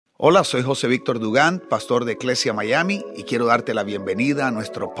Hola, soy José Víctor Dugán, pastor de Iglesia Miami, y quiero darte la bienvenida a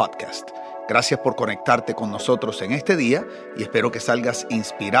nuestro podcast. Gracias por conectarte con nosotros en este día y espero que salgas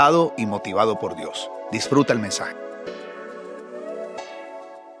inspirado y motivado por Dios. Disfruta el mensaje.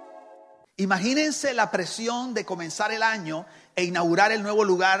 Imagínense la presión de comenzar el año e inaugurar el nuevo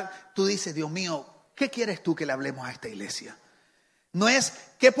lugar. Tú dices, Dios mío, ¿qué quieres tú que le hablemos a esta iglesia? No es,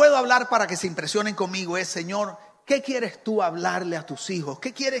 ¿qué puedo hablar para que se impresionen conmigo? Es, Señor, ¿qué quieres tú hablarle a tus hijos?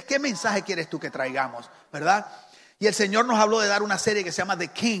 ¿Qué mensaje quieres tú que traigamos? ¿Verdad? Y el Señor nos habló de dar una serie que se llama The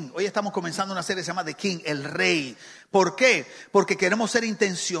King. Hoy estamos comenzando una serie que se llama The King, el Rey. ¿Por qué? Porque queremos ser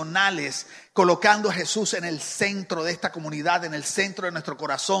intencionales colocando a Jesús en el centro de esta comunidad, en el centro de nuestro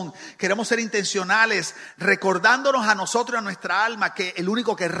corazón. Queremos ser intencionales recordándonos a nosotros y a nuestra alma que el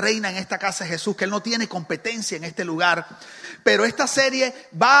único que reina en esta casa es Jesús, que Él no tiene competencia en este lugar. Pero esta serie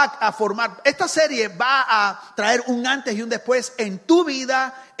va a traer un antes y un después en tu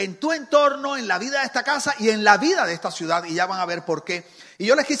vida, en tu entorno, en la vida de esta casa y en la vida de esta ciudad. Y ya van a ver por qué. Y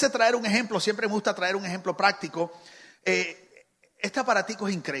yo les quise traer un ejemplo, siempre me gusta traer un ejemplo práctico. Este aparatico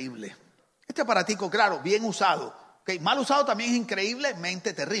es increíble. Este aparatico, claro, bien usado. ¿Okay? Mal usado también es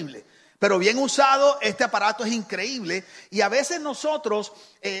increíblemente terrible. Pero bien usado, este aparato es increíble. Y a veces nosotros,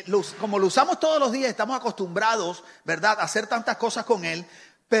 como lo usamos todos los días, estamos acostumbrados, ¿verdad?, a hacer tantas cosas con él.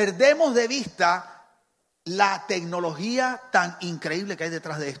 Perdemos de vista la tecnología tan increíble que hay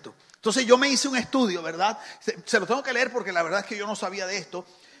detrás de esto. Entonces yo me hice un estudio, ¿verdad? Se lo tengo que leer porque la verdad es que yo no sabía de esto.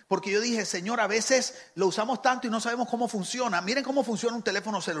 Porque yo dije, Señor, a veces lo usamos tanto y no sabemos cómo funciona. Miren cómo funciona un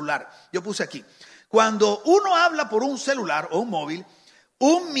teléfono celular. Yo puse aquí. Cuando uno habla por un celular o un móvil,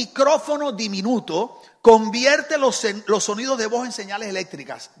 un micrófono diminuto convierte los sonidos de voz en señales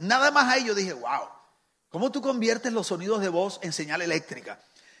eléctricas. Nada más ahí yo dije, wow, ¿cómo tú conviertes los sonidos de voz en señal eléctrica?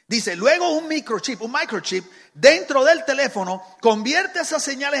 Dice, luego un microchip dentro del teléfono convierte esas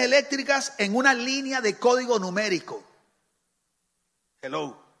señales eléctricas en una línea de código numérico.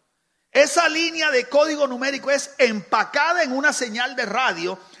 Hello. Esa línea de código numérico es empacada en una señal de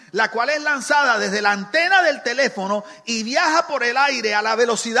radio, la cual es lanzada desde la antena del teléfono y viaja por el aire a la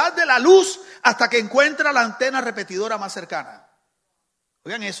velocidad de la luz hasta que encuentra la antena repetidora más cercana.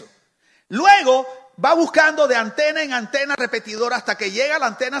 Oigan eso. Luego va buscando de antena en antena repetidora hasta que llega a la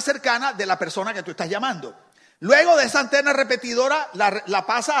antena cercana de la persona que tú estás llamando. Luego de esa antena repetidora la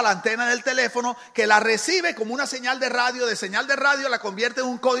pasa a la antena del teléfono, que la recibe como una señal de radio. De señal de radio la convierte en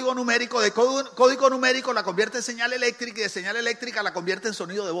un código numérico. De código numérico la convierte en señal eléctrica. Y de señal eléctrica la convierte en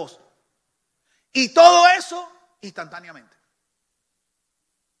sonido de voz. Y todo eso instantáneamente.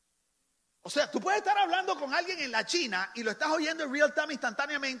 O sea, tú puedes estar hablando con alguien en la China y lo estás oyendo en real time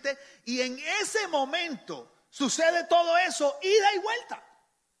instantáneamente. Y en ese momento sucede todo eso, ida y vuelta.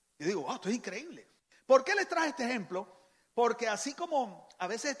 Y digo, wow, esto es increíble. ¿Por qué les traje este ejemplo? Porque así como a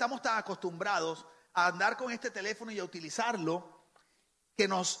veces estamos tan acostumbrados a andar con este teléfono y a utilizarlo,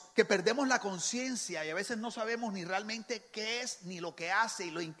 que perdemos la conciencia y a veces no sabemos ni realmente qué es ni lo que hace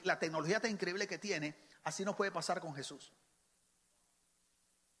y la tecnología tan increíble que tiene, así nos puede pasar con Jesús.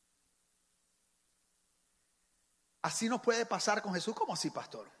 Así nos puede pasar con Jesús. ¿Cómo así,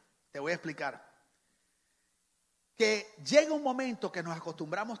 pastor? Te voy a explicar. Que llega un momento que nos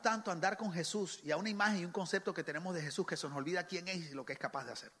acostumbramos tanto a andar con Jesús y a una imagen y un concepto que tenemos de Jesús que se nos olvida quién es y lo que es capaz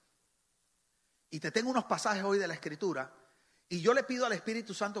de hacer. Y te tengo unos pasajes hoy de la Escritura y yo le pido al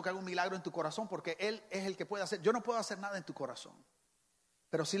Espíritu Santo que haga un milagro en tu corazón porque Él es el que puede hacer. Yo no puedo hacer nada en tu corazón,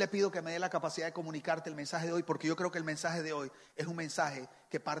 pero sí le pido que me dé la capacidad de comunicarte el mensaje de hoy, porque yo creo que el mensaje de hoy es un mensaje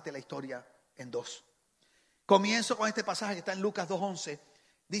que parte la historia en dos. Comienzo con este pasaje que está en Lucas 2:11.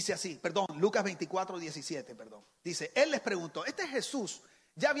 Dice así, Lucas 24:17, Dice, Él les preguntó, este es Jesús,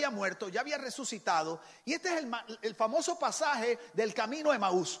 ya había muerto, ya había resucitado. Y este es el famoso pasaje del camino de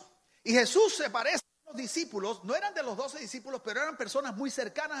Emaús. Y Jesús se parece a los discípulos, no eran de los 12 discípulos, pero eran personas muy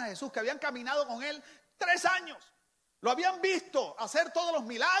cercanas a Jesús que habían caminado con Él 3 años. Lo habían visto hacer todos los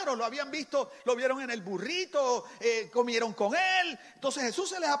milagros, lo habían visto, lo vieron en el burrito, comieron con Él. Entonces Jesús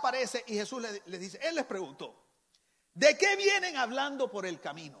se les aparece y Jesús les dice, Él les preguntó, ¿de qué vienen hablando por el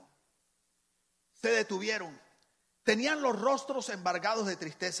camino? Se detuvieron. Tenían los rostros embargados de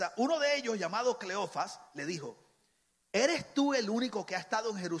tristeza. Uno de ellos, llamado Cleofas, le dijo, ¿eres tú el único que ha estado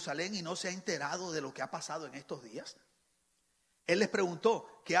en Jerusalén y no se ha enterado de lo que ha pasado en estos días? Él les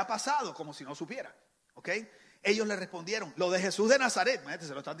preguntó, ¿qué ha pasado? Como si no supiera. ¿Ok? Ellos le respondieron, lo de Jesús de Nazaret. Imagínate,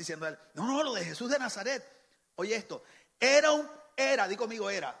 se lo están diciendo a él. No, lo de Jesús de Nazaret. Oye esto, di conmigo,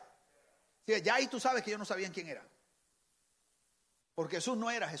 era. Sí, ya ahí tú sabes que ellos no sabían quién era. Porque Jesús no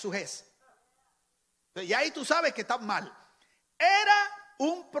era, Jesús es. Y ahí tú sabes que está mal. Era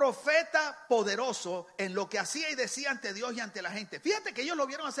un profeta poderoso en lo que hacía y decía ante Dios y ante la gente. Fíjate que ellos lo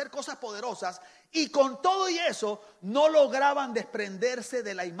vieron hacer cosas poderosas y con todo y eso no lograban desprenderse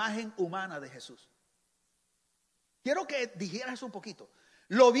de la imagen humana de Jesús. Quiero que dijeras eso un poquito.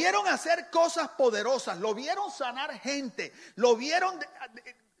 Lo vieron hacer cosas poderosas, lo vieron sanar gente, lo vieron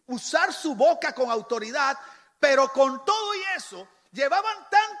usar su boca con autoridad, pero con todo y eso llevaban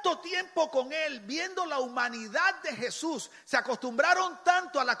tanto tiempo con él viendo la humanidad de Jesús, se acostumbraron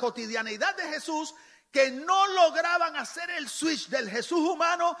tanto a la cotidianeidad de Jesús que no lograban hacer el switch del Jesús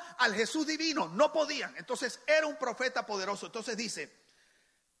humano al Jesús divino, no podían. Entonces era un profeta poderoso. Entonces dice,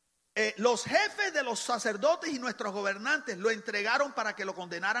 los jefes de los sacerdotes y nuestros gobernantes lo entregaron para que lo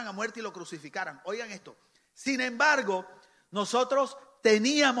condenaran a muerte y lo crucificaran. Oigan esto, sin embargo, nosotros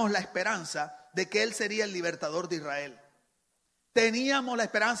teníamos la esperanza de que él sería el libertador de Israel. Teníamos la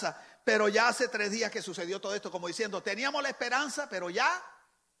esperanza, pero ya hace 3 días que sucedió todo esto, como diciendo, teníamos la esperanza, pero ya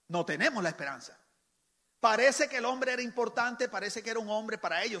no tenemos la esperanza. Parece que el hombre era importante, parece que era un hombre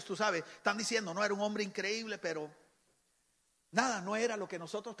para ellos, tú sabes, están diciendo, no era un hombre increíble, pero nada, no era lo que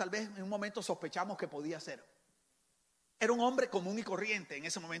nosotros tal vez en un momento sospechamos que podía ser. Era un hombre común y corriente en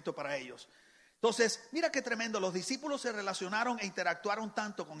ese momento para ellos. Entonces, mira qué tremendo, los discípulos se relacionaron e interactuaron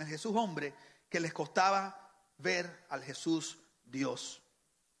tanto con el Jesús hombre que les costaba ver al Jesús Dios.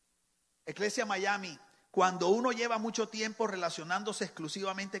 Iglesia Miami, cuando uno lleva mucho tiempo relacionándose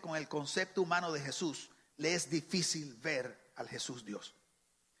exclusivamente con el concepto humano de Jesús, le es difícil ver al Jesús Dios.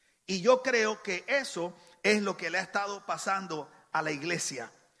 Y yo creo que eso es lo que le ha estado pasando a la iglesia.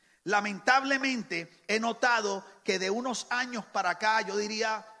 Lamentablemente he notado que de unos años para acá, yo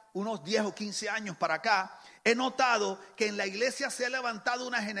diría unos 10 o 15 años para acá, he notado que en la iglesia se ha levantado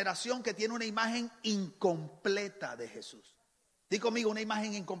una generación que tiene una imagen incompleta de Jesús. Di conmigo, una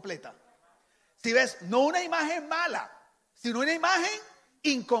imagen incompleta. Si ves, no una imagen mala, sino una imagen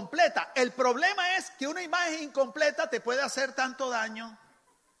incompleta. El problema es que una imagen incompleta te puede hacer tanto daño.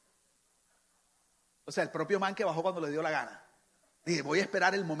 O sea, el propio man que bajó cuando le dio la gana. Dije, voy a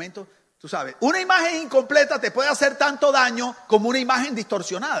esperar el momento, tú sabes. Una imagen incompleta te puede hacer tanto daño como una imagen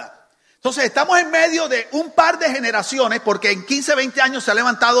distorsionada. Entonces estamos en medio de un par de generaciones, porque en 15, 20 años se han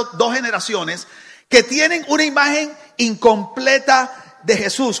levantado 2 generaciones que tienen una imagen incompleta de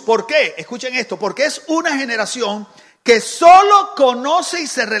Jesús. ¿Por qué? Escuchen esto, porque es una generación que solo conoce y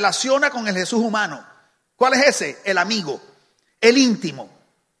se relaciona con el Jesús humano. ¿Cuál es ese? El amigo, el íntimo,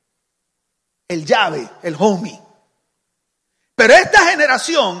 el llave, el homie. Pero esta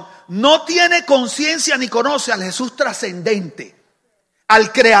generación no tiene conciencia ni conoce al Jesús trascendente,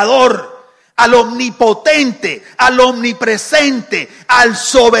 al creador, al omnipotente, al omnipresente, al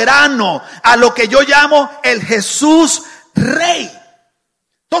soberano, a lo que yo llamo el Jesús Rey.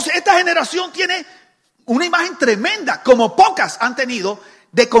 Entonces esta generación tiene una imagen tremenda, como pocas han tenido,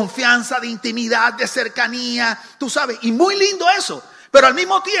 de confianza, de intimidad, de cercanía, tú sabes, y muy lindo eso. Pero al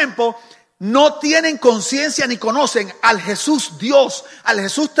mismo tiempo no tienen conciencia ni conocen al Jesús Dios, al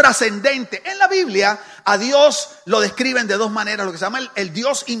Jesús trascendente. En la Biblia a Dios lo describen de 2 maneras, lo que se llama el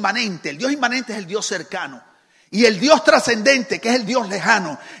Dios inmanente. El Dios inmanente es el Dios cercano. Y el Dios trascendente, que es el Dios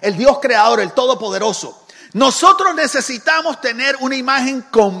lejano, el Dios creador, el todopoderoso. Nosotros necesitamos tener una imagen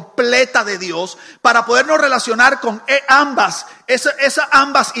completa de Dios para podernos relacionar con ambas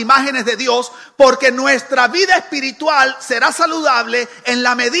imágenes de Dios, porque nuestra vida espiritual será saludable en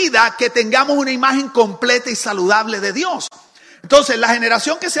la medida que tengamos una imagen completa y saludable de Dios. Entonces, la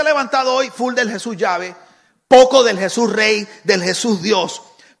generación que se ha levantado hoy, full del Jesús llave, poco del Jesús Rey, del Jesús Dios.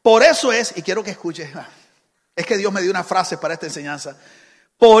 Por eso es, y quiero que escuches, es que Dios me dio una frase para esta enseñanza.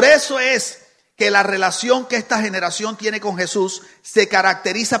 Por eso es que la relación que esta generación tiene con Jesús se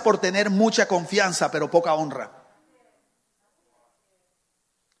caracteriza por tener mucha confianza, pero poca honra.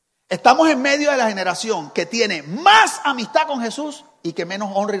 Estamos en medio de la generación que tiene más amistad con Jesús y que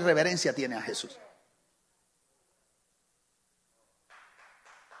menos honra y reverencia tiene a Jesús.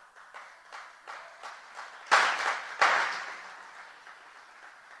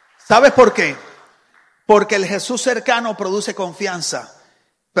 ¿Sabes por qué? Porque el Jesús cercano produce confianza,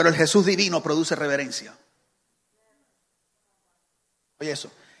 pero el Jesús divino produce reverencia. Oye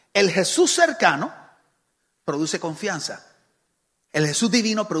eso, el Jesús cercano produce confianza, el Jesús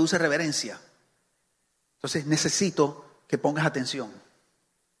divino produce reverencia. Entonces necesito que pongas atención.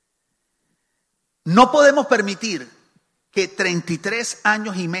 No podemos permitir que 33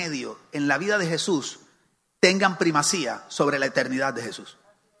 años y medio en la vida de Jesús tengan primacía sobre la eternidad de Jesús.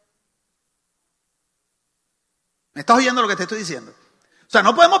 ¿Me estás oyendo lo que te estoy diciendo? O sea,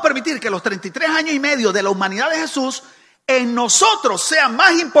 no podemos permitir que los 33 años y medio de la humanidad de Jesús en nosotros sea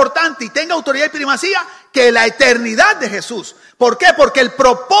más importante y tenga autoridad y primacía que la eternidad de Jesús. ¿Por qué? Porque el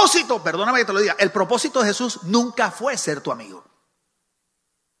propósito, perdóname que te lo diga, el propósito de Jesús nunca fue ser tu amigo.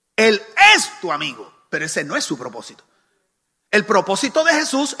 Él es tu amigo, pero ese no es su propósito. El propósito de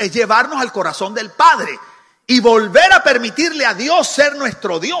Jesús es llevarnos al corazón del Padre y volver a permitirle a Dios ser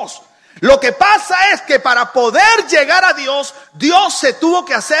nuestro Dios. Lo que pasa es que para poder llegar a Dios, Dios se tuvo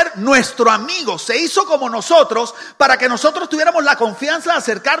que hacer nuestro amigo. Se hizo como nosotros para que nosotros tuviéramos la confianza de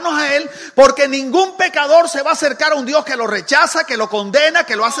acercarnos a Él, porque ningún pecador se va a acercar a un Dios que lo rechaza, que lo condena,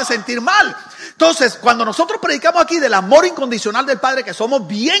 que lo hace sentir mal. Entonces, cuando nosotros predicamos aquí del amor incondicional del Padre, que somos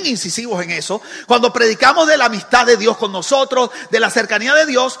bien incisivos en eso, cuando predicamos de la amistad de Dios con nosotros, de la cercanía de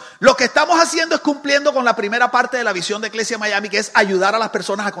Dios, lo que estamos haciendo es cumpliendo con la primera parte de la visión de Iglesia Miami, que es ayudar a las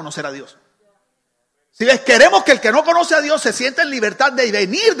personas a conocer a Dios. Si ves, queremos que el que no conoce a Dios se sienta en libertad de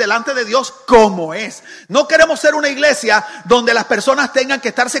venir delante de Dios como es. No queremos ser una iglesia donde las personas tengan que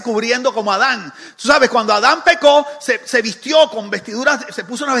estarse cubriendo como Adán. Tú sabes, cuando Adán pecó, se vistió con vestiduras, se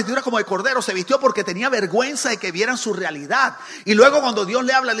puso unas vestiduras como de cordero, se vistió porque tenía vergüenza de que vieran su realidad. Y luego cuando Dios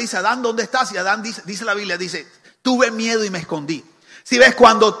le habla, le dice: Adán, ¿dónde estás? Y Adán dice la Biblia, dice: tuve miedo y me escondí. Si ves,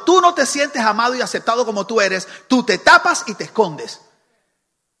 cuando tú no te sientes amado y aceptado como tú eres, tú te tapas y te escondes.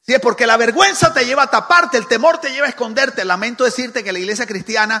 Sí, porque la vergüenza te lleva a taparte, el temor te lleva a esconderte. Lamento decirte que la iglesia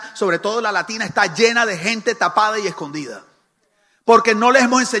cristiana, sobre todo la latina, está llena de gente tapada y escondida. Porque no les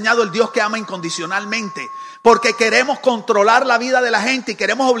hemos enseñado el Dios que ama incondicionalmente. Porque queremos controlar la vida de la gente y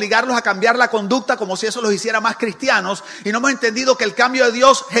queremos obligarlos a cambiar la conducta como si eso los hiciera más cristianos. Y no hemos entendido que el cambio de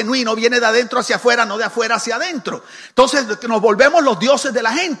Dios genuino viene de adentro hacia afuera, no de afuera hacia adentro. Entonces nos volvemos los dioses de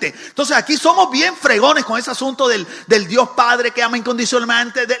la gente. Entonces aquí somos bien fregones con ese asunto del Dios Padre que ama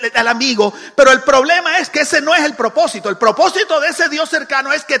incondicionalmente al amigo. Pero el problema es que ese no es el propósito. El propósito de ese Dios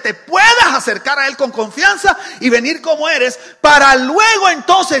cercano es que te puedas acercar a Él con confianza y venir como eres, para luego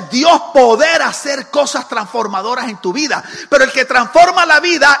entonces Dios poder hacer cosas transformadoras en tu vida. Pero el que transforma la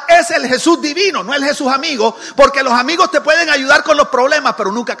vida es el Jesús divino, no el Jesús amigo, porque los amigos te pueden ayudar con los problemas,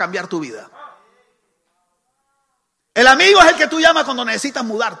 pero nunca cambiar tu vida. El amigo es el que tú llamas cuando necesitas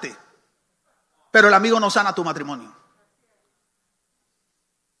mudarte, pero el amigo no sana tu matrimonio.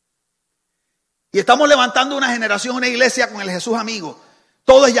 Y estamos levantando una generación, una iglesia con el Jesús amigo.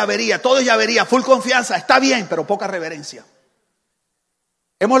 Todo es llavería, full confianza, está bien, pero poca reverencia.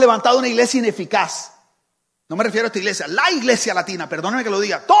 Hemos levantado una iglesia ineficaz. No me refiero a esta iglesia, la iglesia latina, perdóname que lo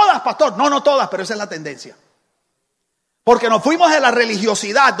diga. Todas, pastor, no todas, pero esa es la tendencia. Porque nos fuimos de la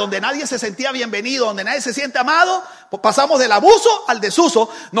religiosidad, donde nadie se sentía bienvenido, donde nadie se siente amado. Pues pasamos del abuso al desuso.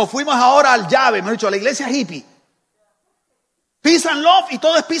 Nos fuimos ahora al llave, me he dicho, a la iglesia hippie. Peace and love, y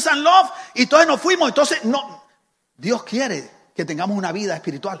todo es peace and love. Y entonces nos fuimos, entonces no. Dios quiere que tengamos una vida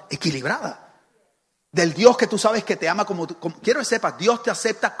espiritual equilibrada. Del Dios que tú sabes que te ama como quiero que sepas, Dios te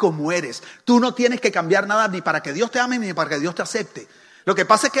acepta como eres. Tú no tienes que cambiar nada ni para que Dios te ame ni para que Dios te acepte. Lo que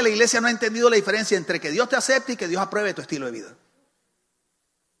pasa es que la iglesia no ha entendido la diferencia entre que Dios te acepte y que Dios apruebe tu estilo de vida.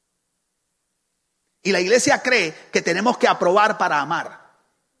 Y la iglesia cree que tenemos que aprobar para amar.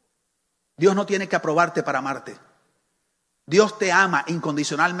 Dios no tiene que aprobarte para amarte. Dios te ama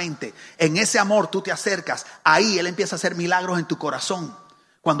incondicionalmente. En ese amor tú te acercas. Ahí Él empieza a hacer milagros en tu corazón.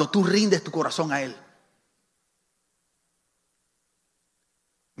 Cuando tú rindes tu corazón a Él.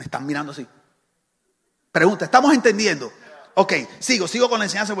 Me están mirando así. Pregunta, ¿estamos entendiendo? Ok, sigo con la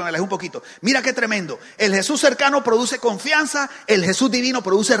enseñanza porque me alejé un poquito. Mira qué tremendo. El Jesús cercano produce confianza, el Jesús divino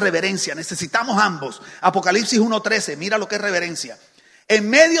produce reverencia. Necesitamos ambos. Apocalipsis 1:13, mira lo que es reverencia. En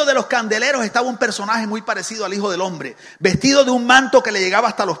medio de los candeleros estaba un personaje muy parecido al Hijo del Hombre, vestido de un manto que le llegaba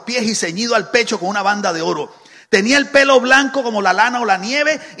hasta los pies y ceñido al pecho con una banda de oro. Tenía el pelo blanco como la lana o la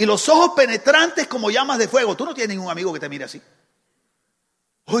nieve y los ojos penetrantes como llamas de fuego. Tú no tienes ningún amigo que te mire así.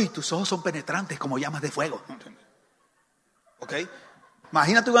 Uy, tus ojos son penetrantes como llamas de fuego. ¿Ok?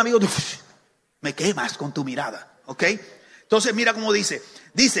 Imagínate un amigo, me quemas con tu mirada. ¿Ok? Entonces mira cómo dice.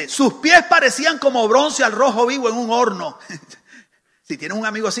 Dice, sus pies parecían como bronce al rojo vivo en un horno. Si tienes un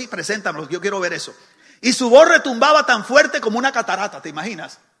amigo así, preséntamelo, yo quiero ver eso. Y su voz retumbaba tan fuerte como una catarata, ¿te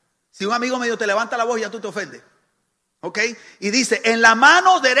imaginas? Si un amigo medio te levanta la voz, ya tú te ofendes. ¿Ok? Y dice, en la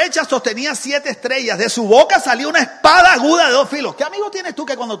mano derecha sostenía 7 estrellas. De su boca salió una espada aguda de 2 filos. ¿Qué amigo tienes tú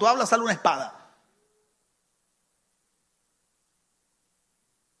que cuando tú hablas sale una espada?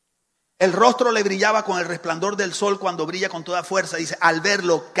 El rostro le brillaba con el resplandor del sol cuando brilla con toda fuerza. Dice, al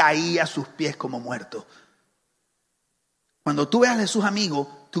verlo caía a sus pies como muerto. Cuando tú ves a Jesús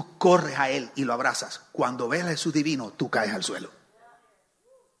amigo, tú corres a Él y lo abrazas. Cuando ves a Jesús divino, tú caes al suelo.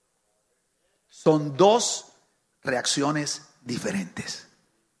 Son 2 reacciones diferentes.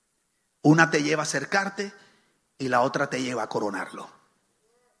 Una te lleva a acercarte y la otra te lleva a coronarlo.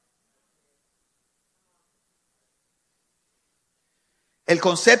 El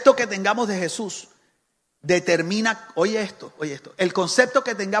concepto que tengamos de Jesús determina, oye esto, el concepto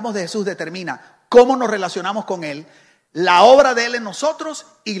que tengamos de Jesús determina cómo nos relacionamos con Él, la obra de Él en nosotros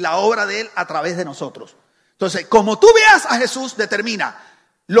y la obra de Él a través de nosotros. Entonces, como tú veas a Jesús determina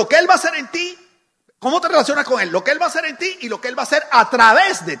lo que Él va a hacer en ti, cómo te relacionas con Él, lo que Él va a hacer en ti y lo que Él va a hacer a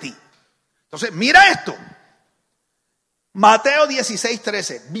través de ti. Entonces, mira esto. Mateo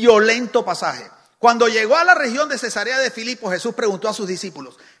 16:13, violento pasaje. Cuando llegó a la región de Cesarea de Filipo, Jesús preguntó a sus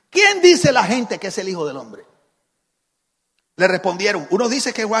discípulos: ¿quién dice la gente que es el Hijo del Hombre? Le respondieron: unos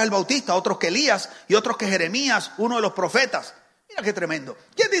dicen que es Juan el Bautista, otros que Elías y otros que Jeremías, uno de los profetas. Mira qué tremendo.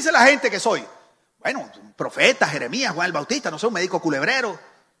 ¿Quién dice la gente que soy? Bueno, profeta, Jeremías, Juan el Bautista, no sé, un médico culebrero,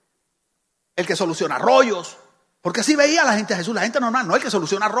 el que soluciona rollos. Porque así veía la gente a Jesús, la gente normal, no el que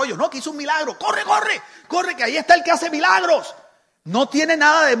soluciona rollos, no, que hizo un milagro. Corre, que ahí está el que hace milagros. No tiene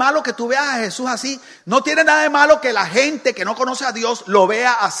nada de malo que tú veas a Jesús así. No tiene nada de malo que la gente que no conoce a Dios lo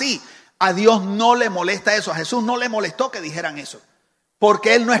vea así. A Dios no le molesta eso. A Jesús no le molestó que dijeran eso.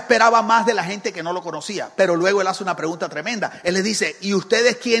 Porque Él no esperaba más de la gente que no lo conocía. Pero luego Él hace una pregunta tremenda. Él les dice: ¿y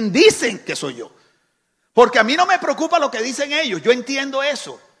ustedes quién dicen que soy yo? Porque a mí no me preocupa lo que dicen ellos. Yo entiendo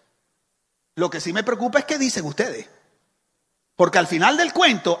eso. Lo que sí me preocupa es qué dicen ustedes. Porque al final del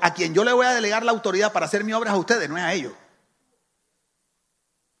cuento, a quien yo le voy a delegar la autoridad para hacer mi obra es a ustedes, no es a ellos.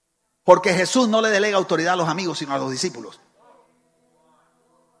 Porque Jesús no le delega autoridad a los amigos, sino a los discípulos.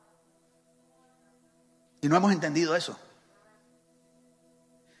 Y no hemos entendido eso.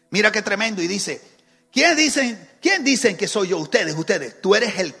 Mira qué tremendo. Y dice: ¿quién dicen que soy yo? Ustedes. Tú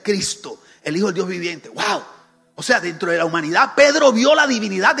eres el Cristo, el Hijo del Dios viviente. ¡Wow! O sea, dentro de la humanidad, Pedro vio la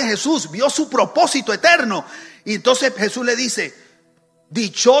divinidad de Jesús, vio su propósito eterno. Y entonces Jesús le dice: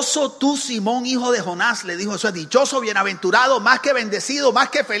 dichoso tú, Simón, hijo de Jonás, le dijo. Eso es dichoso, bienaventurado, más que bendecido, más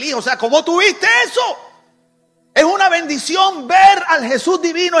que feliz. O sea, ¿cómo tuviste eso? Es una bendición ver al Jesús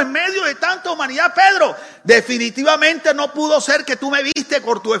divino en medio de tanta humanidad, Pedro. Definitivamente no pudo ser que tú me viste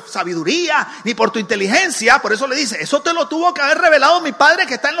por tu sabiduría ni por tu inteligencia. Por eso le dice: eso te lo tuvo que haber revelado mi Padre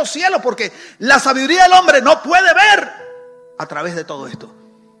que está en los cielos, porque la sabiduría del hombre no puede ver a través de todo esto.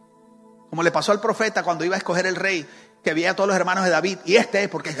 Como le pasó al profeta cuando iba a escoger el rey, que veía a todos los hermanos de David, y este es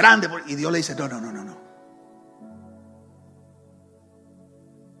porque es grande. Y Dios le dice: no.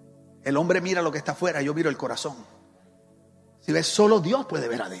 El hombre mira lo que está afuera, yo miro el corazón. Si ves, solo Dios puede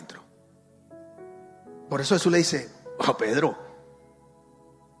ver adentro. Por eso Jesús le dice: oh, Pedro,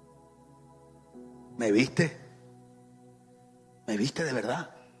 ¿me viste? ¿Me viste de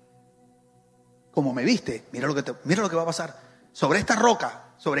verdad? Como me viste, mira lo que va a pasar. Sobre esta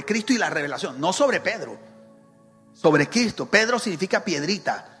roca, sobre Cristo y la revelación, no sobre Pedro, sobre Cristo. Pedro significa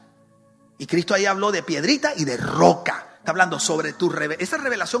piedrita. Y Cristo ahí habló de piedrita y de roca. Está hablando sobre esa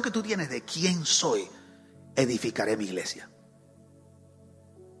revelación que tú tienes de quién soy. Edificaré mi iglesia.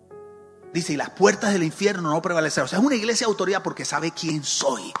 Dice: y las puertas del infierno no prevalecerán. O sea, es una iglesia de autoridad porque sabe quién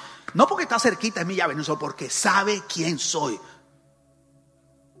soy. No porque está cerquita, es mi llave, no, solo porque sabe quién soy.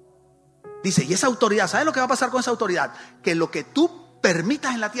 Dice: y esa autoridad, ¿sabes lo que va a pasar con esa autoridad? Que lo que tú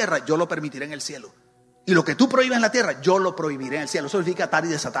permitas en la tierra, yo lo permitiré en el cielo. Y lo que tú prohíbas en la tierra, yo lo prohibiré en el cielo. Eso significa atar y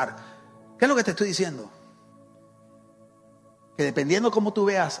desatar. ¿Qué es lo que te estoy diciendo? Que dependiendo cómo tú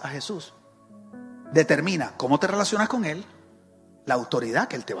veas a Jesús, determina cómo te relacionas con Él, la autoridad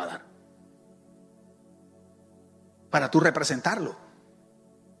que Él te va a dar para tú representarlo.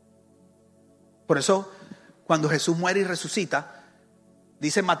 Por eso, cuando Jesús muere y resucita,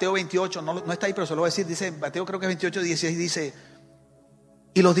 dice en Mateo 28, no está ahí, pero se lo voy a decir, dice en Mateo, creo que es 28, 16, dice: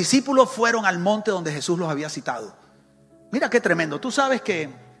 y los discípulos fueron al monte donde Jesús los había citado. Mira qué tremendo. Tú sabes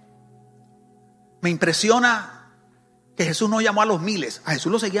que me impresiona que Jesús no llamó a los miles. A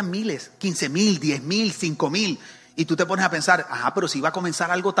Jesús lo seguían miles, 15,000, 10,000, 5,000. Y tú te pones a pensar: ajá, pero si iba a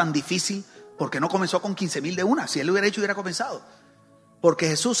comenzar algo tan difícil, ¿por qué no comenzó con 15,000 de una? Si Él lo hubiera hecho, hubiera comenzado. Porque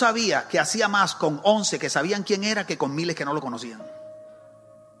Jesús sabía que hacía más con 11 que sabían quién era que con miles que no lo conocían.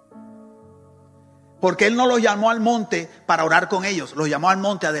 Porque Él no los llamó al monte para orar con ellos, los llamó al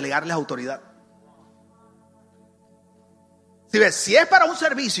monte a delegarles autoridad. Si es para un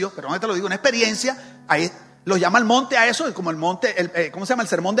servicio, pero no te lo digo, una experiencia, ahí los llama al monte a eso, como el monte, ¿cómo se llama? El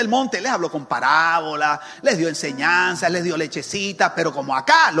sermón del monte. Les habló con parábolas, les dio enseñanzas, les dio lechecitas, pero como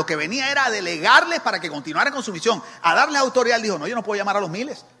acá lo que venía era a delegarles para que continuaran con su misión, a darles autoridad. Él dijo: no, yo no puedo llamar a los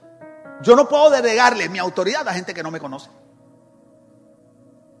miles. Yo no puedo delegarle mi autoridad a gente que no me conoce.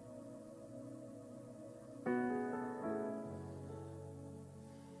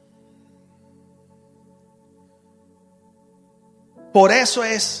 Por eso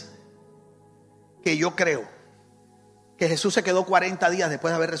es que yo creo que Jesús se quedó 40 días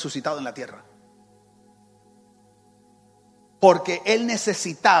después de haber resucitado en la tierra. porque Él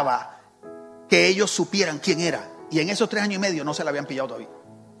necesitaba que ellos supieran quién era. Y en esos 3 años y medio no se la habían pillado todavía.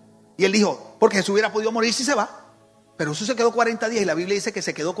 Y Él dijo, porque Jesús hubiera podido morir si se va. Pero Jesús se quedó 40 días y la Biblia dice que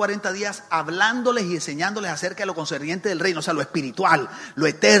se quedó 40 días hablándoles y enseñándoles acerca de lo concerniente del reino, o sea, lo espiritual, lo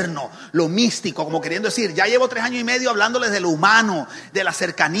eterno, lo místico, como queriendo decir, ya llevo 3 años y medio hablándoles de lo humano, de la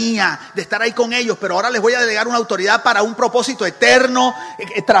cercanía, de estar ahí con ellos, pero ahora les voy a delegar una autoridad para un propósito eterno,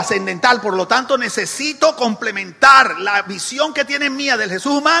 trascendental. Por lo tanto, necesito complementar la visión que tienen mía del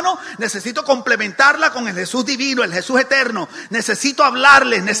Jesús humano, necesito complementarla con el Jesús divino, el Jesús eterno. Necesito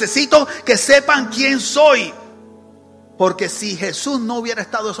hablarles, necesito que sepan quién soy. Porque si Jesús no hubiera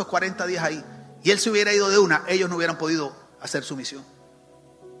estado esos 40 días ahí y Él se hubiera ido de una, ellos no hubieran podido hacer su misión.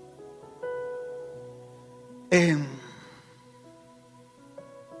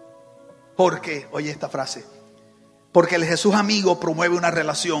 Porque, oye esta frase, porque el Jesús amigo promueve una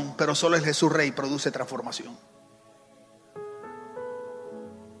relación, pero solo el Jesús rey produce transformación.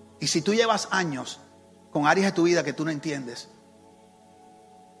 Y si tú llevas años con áreas de tu vida que tú no entiendes,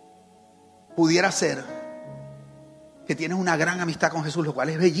 pudiera ser que tienes una gran amistad con Jesús, lo cual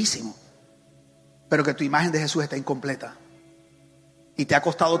es bellísimo, pero que tu imagen de Jesús está incompleta y te ha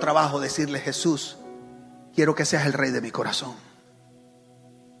costado trabajo decirle: Jesús, quiero que seas el rey de mi corazón,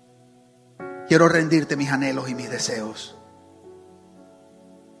 quiero rendirte mis anhelos y mis deseos.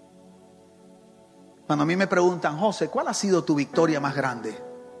 Cuando a mí me preguntan: José, ¿cuál ha sido tu victoria más grande?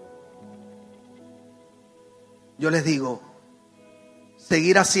 Yo les digo: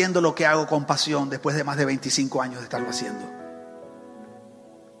 seguir haciendo lo que hago con pasión después de más de 25 años de estarlo haciendo.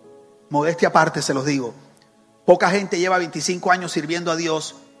 Modestia aparte se los digo, poca gente lleva 25 años sirviendo a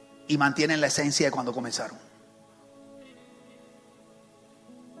Dios y mantienen la esencia de cuando comenzaron.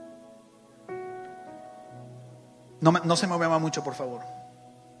 No se me mueva mucho, por favor.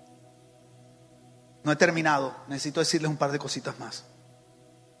 No he terminado, necesito decirles un par de cositas más.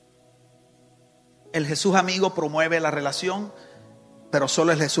 El Jesús amigo promueve la relación, pero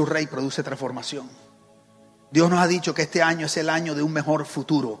solo el Jesús rey produce transformación. Dios nos ha dicho que este año es el año de un mejor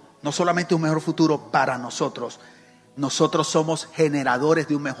futuro. No solamente un mejor futuro para nosotros. Nosotros somos generadores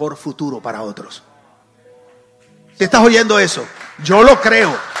de un mejor futuro para otros. ¿Sí estás oyendo eso? Yo lo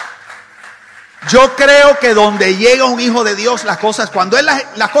creo. Yo creo que donde llega un hijo de Dios, las cosas cuando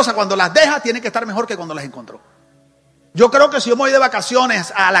las deja, tienen que estar mejor que cuando las encontró. Yo creo que si yo me voy de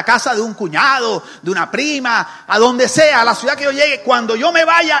vacaciones a la casa de un cuñado, de una prima, a donde sea, a la ciudad que yo llegue, cuando yo me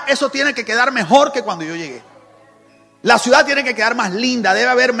vaya, eso tiene que quedar mejor que cuando yo llegué. La ciudad tiene que quedar más linda, debe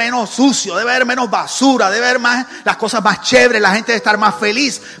haber menos sucio, debe haber menos basura, debe haber más, las cosas más chéveres, la gente debe estar más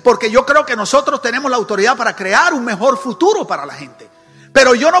feliz, porque yo creo que nosotros tenemos la autoridad para crear un mejor futuro para la gente.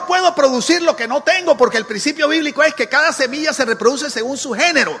 Pero yo no puedo producir lo que no tengo, porque el principio bíblico es que cada semilla se reproduce según su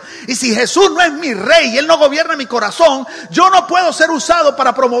género. Y si Jesús no es mi rey y Él no gobierna mi corazón, yo no puedo ser usado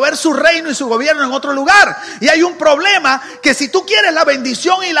para promover su reino y su gobierno en otro lugar. Y hay un problema, que si tú quieres la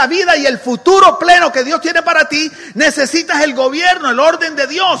bendición y la vida y el futuro pleno que Dios tiene para ti, necesitas el gobierno, el orden de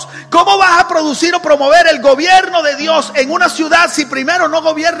Dios. ¿Cómo vas a producir o promover el gobierno de Dios en una ciudad si primero no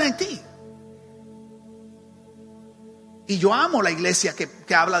gobierna en ti? Y yo amo la iglesia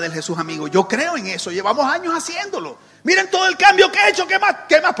que habla del Jesús amigo. Yo creo en eso. Llevamos años haciéndolo. Miren todo el cambio que he hecho. ¿Qué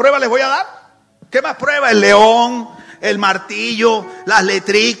más pruebas les voy a dar? ¿Qué más pruebas? El león, el martillo, las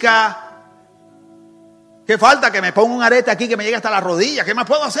letricas. ¿Qué falta? Que me ponga un arete aquí que me llegue hasta la rodilla. ¿Qué más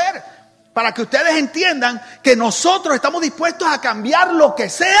puedo hacer? Para que ustedes entiendan que nosotros estamos dispuestos a cambiar lo que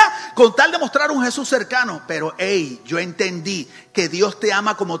sea con tal de mostrar un Jesús cercano. Pero yo entendí que Dios te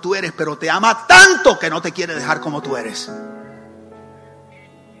ama como tú eres, pero te ama tanto que no te quiere dejar como tú eres.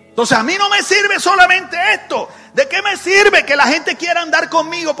 Entonces a mí no me sirve solamente esto. ¿De qué me sirve que la gente quiera andar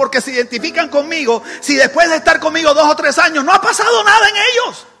conmigo porque se identifican conmigo si después de estar conmigo 2 o 3 años no ha pasado nada en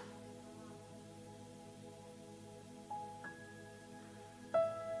ellos?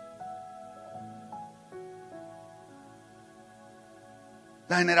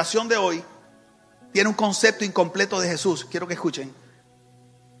 La generación de hoy tiene un concepto incompleto de Jesús. Quiero que escuchen.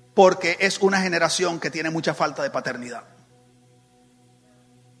 Porque es una generación que tiene mucha falta de paternidad.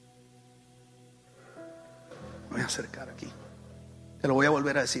 Me voy a acercar aquí. Te lo voy a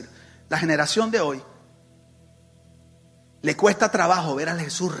volver a decir. La generación de hoy le cuesta trabajo ver al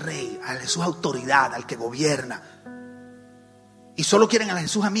Jesús rey, al Jesús autoridad, al que gobierna. Y solo quieren al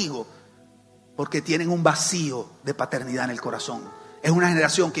Jesús amigo porque tienen un vacío de paternidad en el corazón. Es una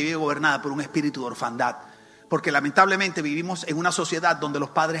generación que vive gobernada por un espíritu de orfandad. Porque lamentablemente vivimos en una sociedad donde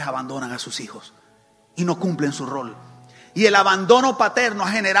los padres abandonan a sus hijos y no cumplen su rol. Y el abandono paterno ha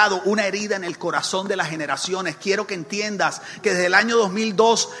generado una herida en el corazón de las generaciones. Quiero que entiendas que desde el año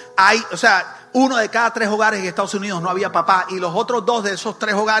 2002 1 de cada 3 hogares en Estados Unidos no había papá, y los otros 2 de esos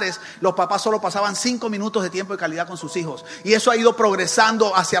 3 hogares, los papás solo pasaban 5 minutos de tiempo de calidad con sus hijos. Y eso ha ido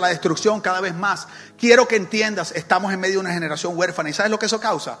progresando hacia la destrucción cada vez más. Quiero que entiendas, estamos en medio de una generación huérfana. ¿Y sabes lo que eso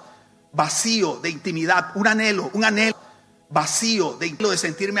causa? Vacío de intimidad, un anhelo vacío de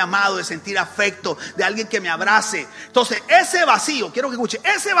sentirme amado, de sentir afecto, de alguien que me abrace. Entonces, ese vacío, quiero que escuche,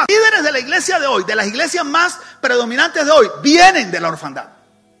 ese vacío, líderes de la iglesia de hoy, de las iglesias más predominantes de hoy, vienen de la orfandad.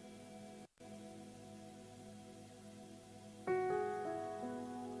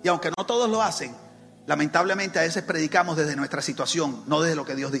 Y aunque no todos lo hacen, lamentablemente a veces predicamos desde nuestra situación, no desde lo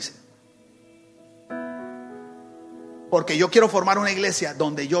que Dios dice. Porque yo quiero formar una iglesia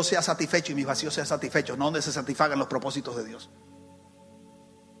donde yo sea satisfecho y mis vacíos sean satisfechos, no donde se satisfagan los propósitos de Dios.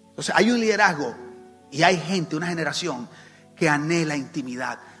 Entonces hay un liderazgo y hay gente, una generación que anhela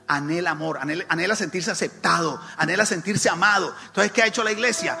intimidad, anhela amor, anhela sentirse aceptado, anhela sentirse amado. Entonces, ¿qué ha hecho la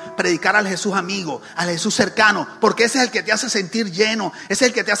iglesia? Predicar al Jesús amigo, al Jesús cercano, porque ese es el que te hace sentir lleno, ese es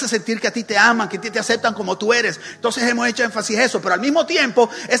el que te hace sentir que a ti te aman, que a ti te aceptan como tú eres. Entonces hemos hecho énfasis en eso, pero al mismo tiempo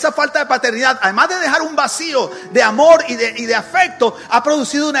esa falta de paternidad, además de dejar un vacío de amor y de afecto, ha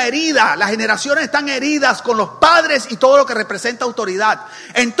producido una herida. Las generaciones están heridas con los padres y todo lo que representa autoridad.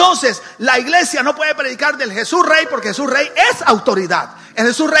 Entonces la iglesia no puede predicar del Jesús Rey, porque Jesús Rey es autoridad. El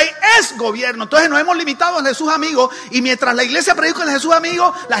Jesús Rey es gobierno. Entonces nos hemos limitado al Jesús amigo. Y mientras la iglesia predica el Jesús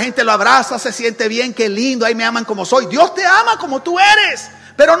amigo, la gente lo abraza, se siente bien, qué lindo, ahí me aman como soy. Dios te ama como tú eres,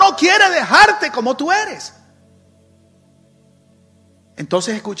 pero no quiere dejarte como tú eres.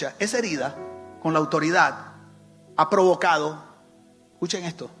 Entonces escucha, esa herida con la autoridad ha provocado, escuchen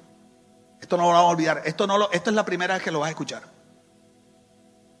esto no lo van a olvidar, esto es la primera vez que lo vas a escuchar.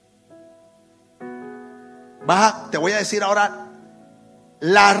 Te voy a decir ahora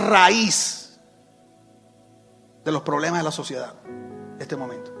la raíz de los problemas de la sociedad de este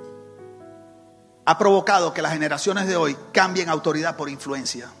momento. Ha provocado que las generaciones de hoy cambien autoridad por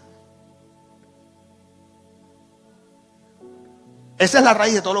influencia. Esa es la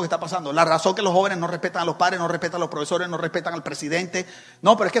raíz de todo lo que está pasando. La razón que los jóvenes no respetan a los padres, no respetan a los profesores, no respetan al presidente.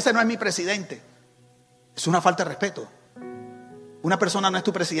 No, pero es que ese no es mi presidente. Es una falta de respeto. Una persona no es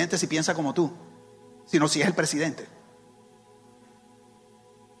tu presidente si piensa como tú, sino si es el presidente.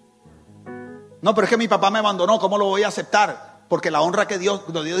 No, pero es que mi papá me abandonó, ¿cómo lo voy a aceptar? Porque la honra que Dios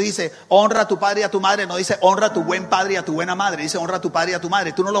dice, honra a tu padre y a tu madre, no dice honra a tu buen padre y a tu buena madre, dice honra a tu padre y a tu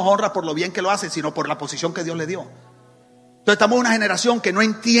madre. Tú no los honras por lo bien que lo hacen, sino por la posición que Dios les dio. Entonces estamos en una generación que no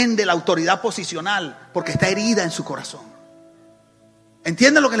entiende la autoridad posicional porque está herida en su corazón.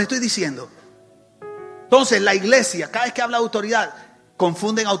 ¿Entienden lo que le estoy diciendo? Entonces la iglesia, cada vez que habla de autoridad,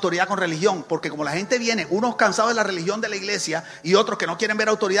 confunden autoridad con religión, porque como la gente viene, unos cansados de la religión de la iglesia y otros que no quieren ver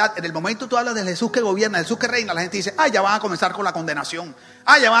autoridad, en el momento tú hablas del Jesús que gobierna, Jesús que reina, la gente dice, ya van a comenzar con la condenación,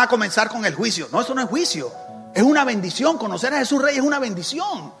 ya van a comenzar con el juicio. No, eso no es juicio, es una bendición. Conocer a Jesús Rey es una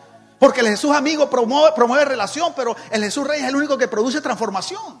bendición, porque el Jesús amigo promueve relación, pero el Jesús Rey es el único que produce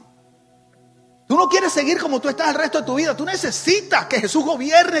transformación. Tú no quieres seguir como tú estás el resto de tu vida, tú necesitas que Jesús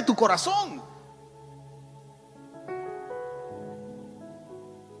gobierne tu corazón.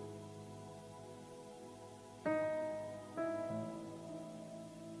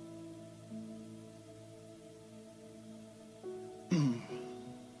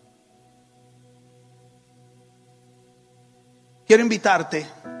 Quiero invitarte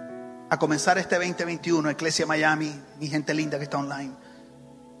a comenzar este 2021, Iglesia Miami, mi gente linda que está online,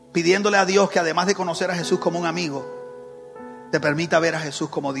 pidiéndole a Dios que además de conocer a Jesús como un amigo, te permita ver a Jesús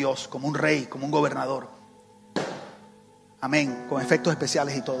como Dios, como un rey, como un gobernador. Amén, con efectos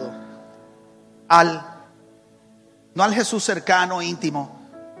especiales y todo. No al Jesús cercano, íntimo,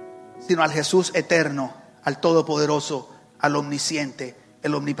 sino al Jesús eterno, al todopoderoso, al omnisciente,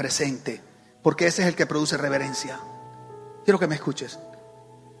 el omnipresente, porque ese es el que produce reverencia. Quiero que me escuches.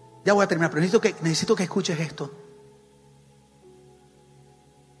 Ya voy a terminar, pero necesito que escuches esto.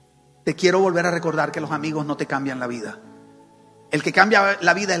 Te quiero volver a recordar que los amigos no te cambian la vida. El que cambia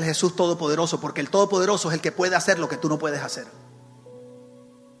la vida es el Jesús Todopoderoso, porque el Todopoderoso es el que puede hacer lo que tú no puedes hacer.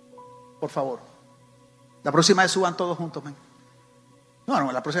 Por favor. La próxima vez suban todos juntos, men.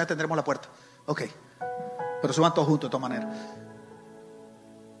 No, la próxima vez tendremos la puerta. Ok. Pero suban todos juntos de todas maneras.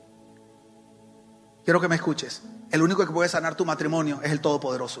 Quiero que me escuches. El único que puede sanar tu matrimonio es el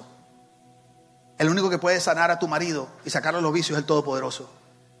Todopoderoso. El único que puede sanar a tu marido y sacarle los vicios es el Todopoderoso.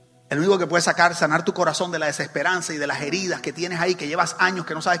 El único que puede sanar tu corazón de la desesperanza y de las heridas que tienes ahí, que llevas años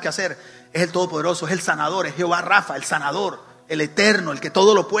que no sabes qué hacer, es el Todopoderoso, es el sanador, es Jehová Rafa, el sanador, el eterno, el que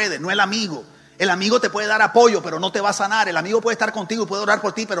todo lo puede, no el amigo. El amigo te puede dar apoyo, pero no te va a sanar. El amigo puede estar contigo y puede orar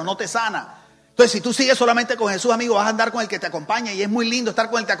por ti, pero no te sana. Entonces, si tú sigues solamente con Jesús, amigo, vas a andar con el que te acompaña, y es muy lindo estar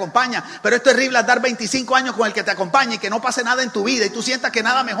con el que te acompaña, pero es terrible andar 25 años con el que te acompaña y que no pase nada en tu vida y tú sientas que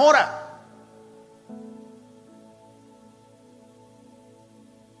nada mejora.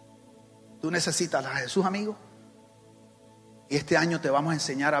 Tú necesitas a Jesús, amigo, y este año te vamos a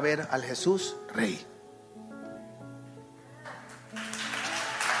enseñar a ver al Jesús Rey.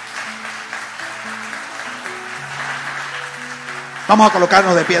 Vamos a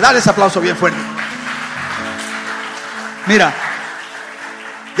colocarnos de pie. Dale ese aplauso bien fuerte. Mira,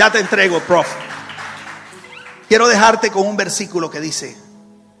 ya te entrego, prof. Quiero dejarte con un versículo que dice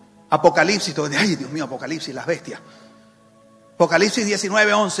Apocalipsis. Ay, Dios mío, Apocalipsis, las bestias. Apocalipsis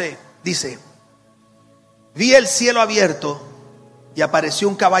 19:11 dice: vi el cielo abierto y apareció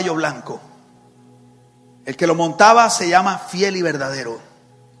un caballo blanco. El que lo montaba se llama Fiel y Verdadero.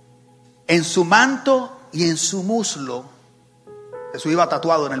 En su manto y en su muslo, Jesús iba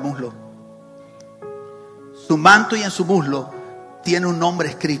tatuado en el muslo. Su manto y en su muslo tiene un nombre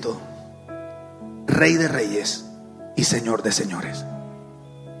escrito: Rey de Reyes y Señor de Señores.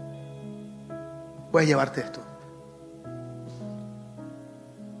 Puedes llevarte esto.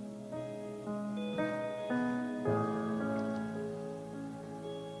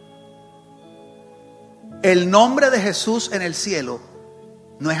 El nombre de Jesús en el cielo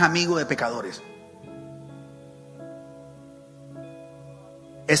no es amigo de pecadores.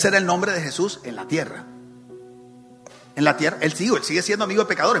 Ese era el nombre de Jesús en la tierra. En la tierra, él sigue siendo amigo de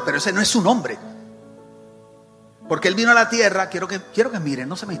pecadores, pero ese no es su nombre. Porque Él vino a la tierra, quiero que miren,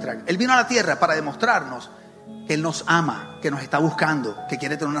 no se me distraigan. Él vino a la tierra para demostrarnos que Él nos ama, que nos está buscando, que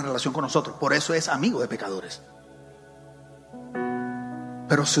quiere tener una relación con nosotros. Por eso es amigo de pecadores.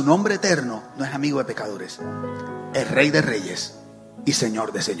 Pero su nombre eterno no es amigo de pecadores. Es Rey de Reyes y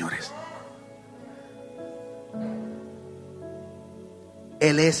Señor de Señores.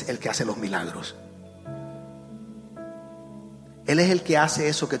 Él es el que hace los milagros. Él es el que hace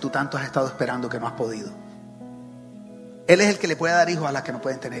eso que tú tanto has estado esperando que no has podido. Él es el que le puede dar hijos a las que no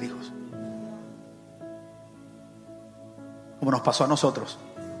pueden tener hijos. Como nos pasó a nosotros.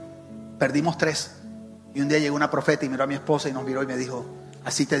 Perdimos 3. Y un día llegó una profeta y miró a mi esposa y nos miró y me dijo: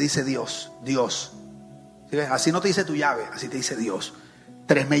 así te dice Dios, Dios. ¿Sí ves? Así no te dice tu llave, así te dice Dios.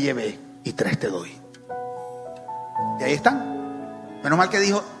 3 me llevé y 3 te doy. Y ahí están. Menos mal que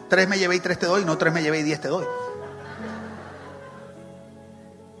dijo 3 me llevé y 3 te doy, no 3 me llevé y 10 te doy.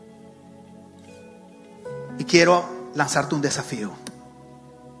 Y quiero lanzarte un desafío.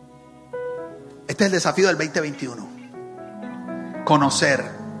 Este es el desafío del 2021. Conocer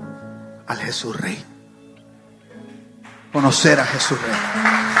al Jesús Rey. Conocer a Jesús Rey.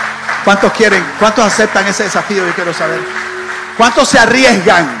 ¿Cuántos quieren? ¿Cuántos aceptan ese desafío? Yo quiero saber. ¿Cuántos se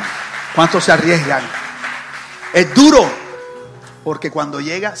arriesgan? ¿Cuántos se arriesgan? Es duro. Porque cuando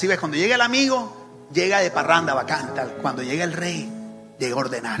llega, si ves, cuando llega el amigo, llega de parranda, bacán, tal. Cuando llega el rey, llega a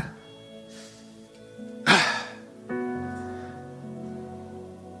ordenar.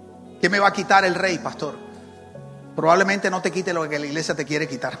 ¿Qué me va a quitar el rey, pastor? Probablemente no te quite lo que la iglesia te quiere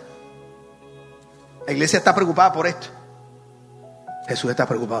quitar. La iglesia está preocupada por esto. Jesús está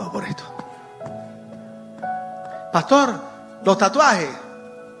preocupado por esto. Pastor, los tatuajes.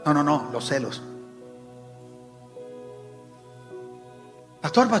 No, los celos.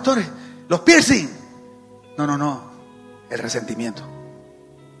 Pastor, los piercing. No, el resentimiento.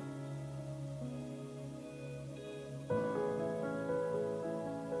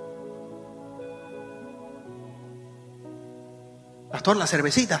 Pastor, la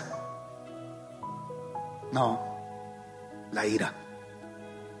cervecita. No, la ira.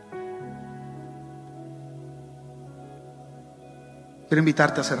 Quiero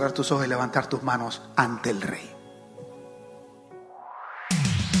invitarte a cerrar tus ojos y levantar tus manos ante el Rey.